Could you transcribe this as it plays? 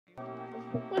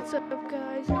What's up,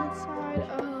 guys? Inside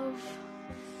of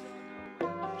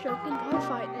Drunken Bar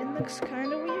Fight. It looks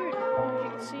kind of weird. As you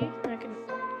can see, I can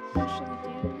actually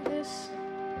do this.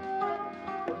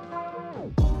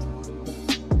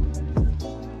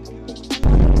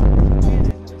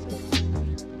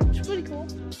 It's pretty cool.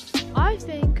 I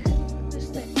think this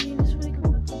thing is pretty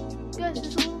cool. Guys,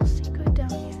 there's a little secret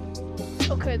down here.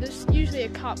 Okay, there's usually a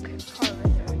cop car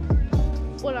right there.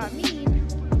 What I mean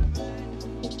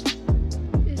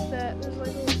that there's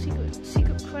like little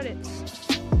secret credits,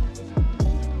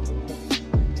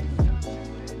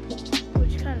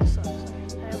 which kind of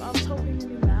sucks. I was hoping a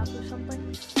new map or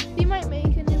something. They might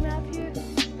make a new map here,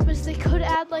 but they could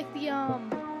add like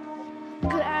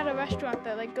could add a restaurant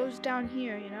that like goes down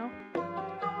here, you know,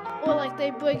 or like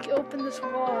they break open this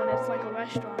wall and it's like a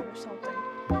restaurant or something.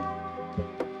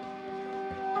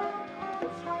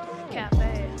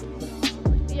 Cafe,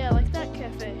 yeah, like that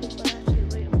cafe, but actually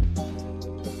real.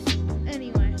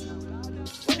 Anyway,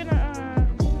 we're gonna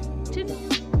to the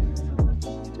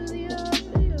video,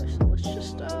 so let's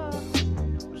just go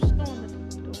in the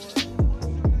door.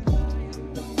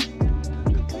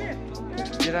 Come here.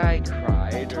 Did I cry?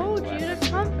 I told you to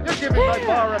come. You're giving my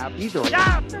bar up. Either.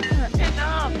 Stop!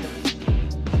 Enough!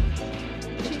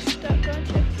 She's stuck, aren't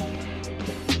you?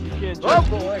 You can't just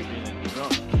boy.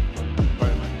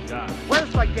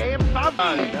 Where's my damn puppy?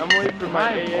 I'm waiting for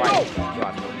my wife.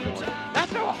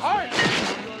 That's so hard.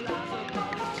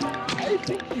 I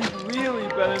think you really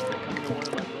benefit coming to one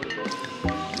of my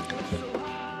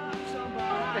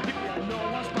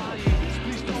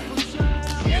motivations.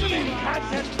 The enemy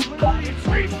content is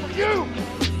free for you.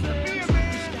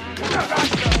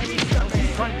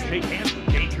 Trying to shake hands with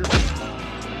danger.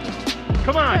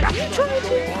 Come on.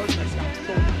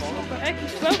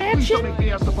 Please don't make me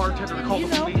ask the bartender to call the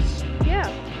police. Yeah.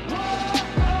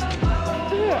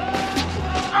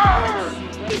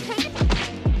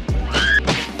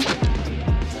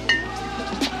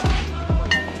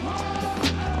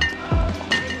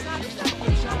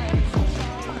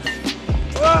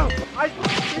 Whoa!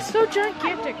 It's so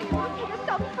gigantic.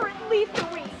 Yourself for at least a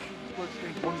week.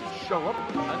 Show up.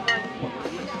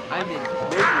 I'm in.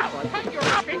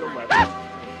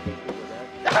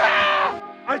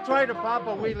 I tried to pop a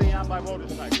wheelie on my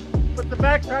motorcycle, but the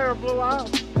back tire blew out,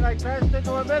 and I crashed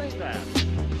into a minivan.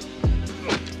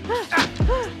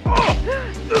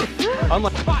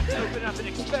 Unlike Fox opened up an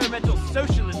experimental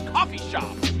socialist coffee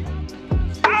shop.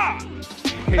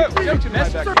 Hey, don't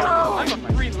mess with me. I'm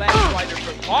a freelance writer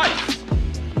for Vice.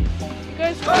 You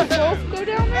guys want to both go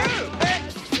down there?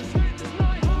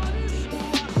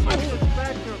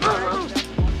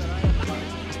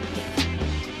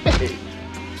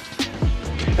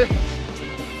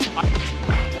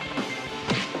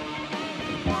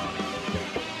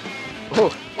 Oh.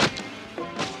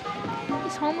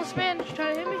 This homeless man is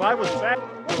trying to hit me. If I was fat.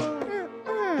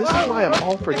 This is why I'm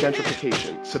all for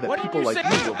gentrification, so that people like you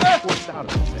will be forced out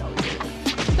of this alleyway.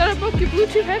 Thought I broke your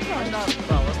Bluetooth headphones.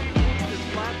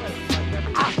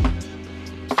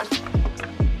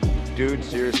 Dude,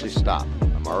 seriously, stop.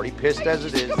 I'm already pissed as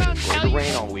it is. It's going to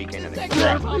rain all weekend and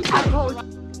exactly.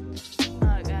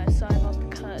 Alright guys, sorry about the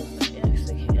cut. But yeah, I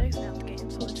actually have the game,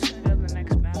 so we're just gonna go to the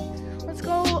next map. Let's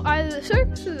go either the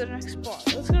circus or the next bar.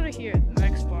 Let's go to here, the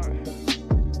next bar. So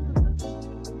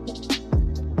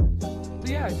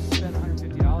yeah, I just spent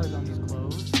 $150 on these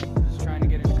clothes. Just trying to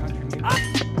get into country music.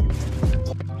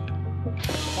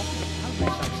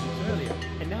 Earlier,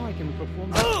 and now I can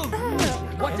perform.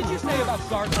 What did you say about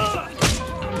garbage?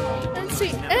 Let's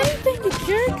see, anything, you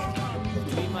jerk!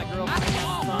 Me and my girlfriend.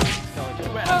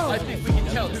 Well, I think we can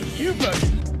tell who you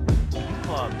voted.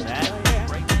 Club that.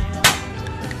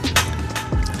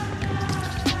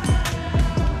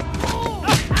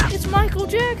 It's Michael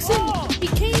Jackson! He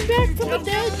came back from the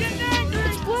dead!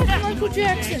 It's Black Michael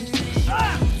Jackson!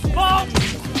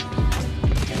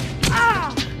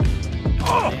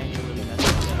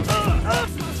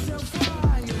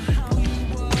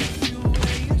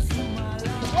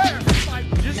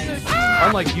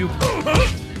 Unlike you.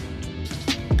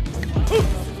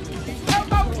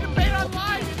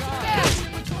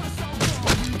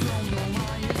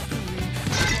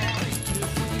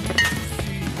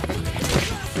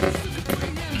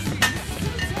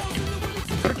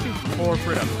 Or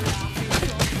freedom.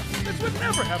 This would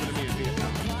never happen to me in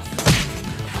Vietnam.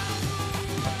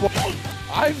 Well,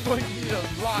 I'm going to need a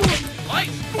lot of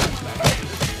light.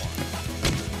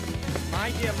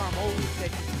 My dear mom always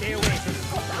said, stay away from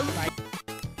the outside.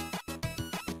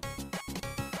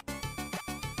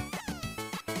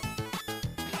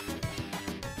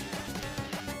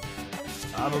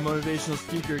 I'm a motivational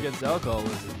speaker against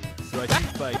alcoholism, so I can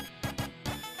fight.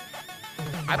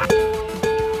 I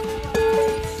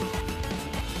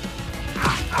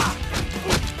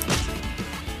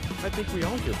think we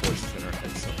all hear voices in our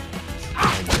heads sometimes.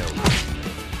 I know.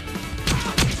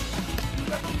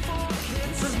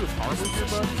 This is horrible here,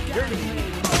 bud. You're gonna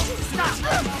need stop!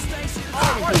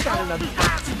 Oh, you got another.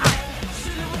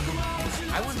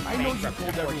 I know you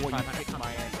told everyone you kicked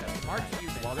my ass.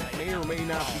 While that may or may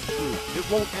not be true, it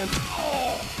won't end.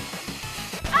 Oh!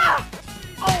 Ah!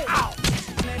 Oh! Ow!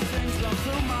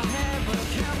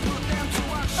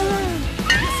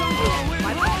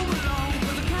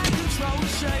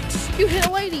 You hit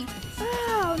a lady!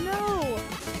 Oh no!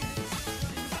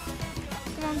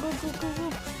 Come on, go, go, go, go.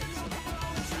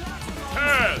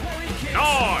 10,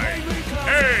 9,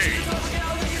 8,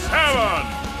 7.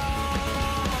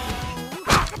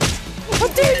 How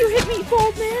dare you hit me,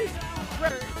 bald man!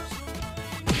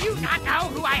 You not know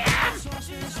who I am?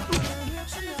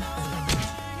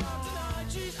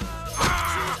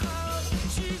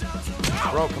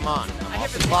 Bro, come on. I'm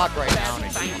off the clock right now, and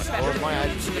if you want to close my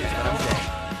eyes, it's what I'm saying.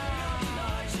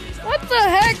 What the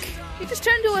heck? He just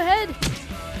turned to a head.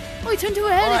 Oh, he turned to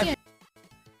a head again.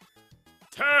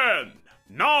 10,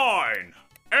 9,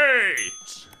 8.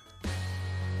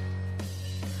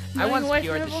 I once away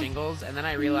cured from the him? shingles, and then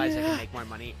I realized I could make more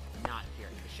money not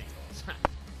curing the shingles.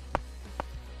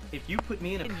 If you put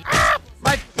me in a...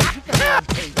 My... You can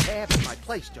pay half in my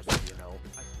place, just so you know.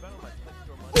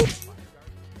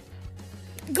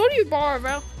 Go to your bar,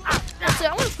 bro. That's it.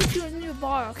 I want to put you in your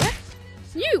bar, okay?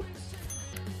 You!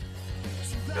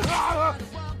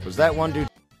 Was that one dude?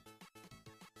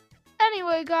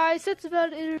 Anyway, guys, that's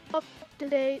about it up to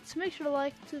date. So make sure to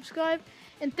like, subscribe,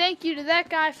 and thank you to that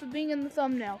guy for being in the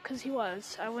thumbnail, because he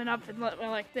was. I went up and went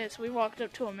like this. We walked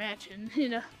up to a mansion, you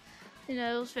know,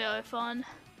 it was very fun.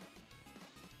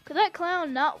 Could that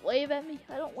clown not wave at me?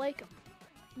 I don't like him.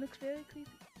 He looks very creepy.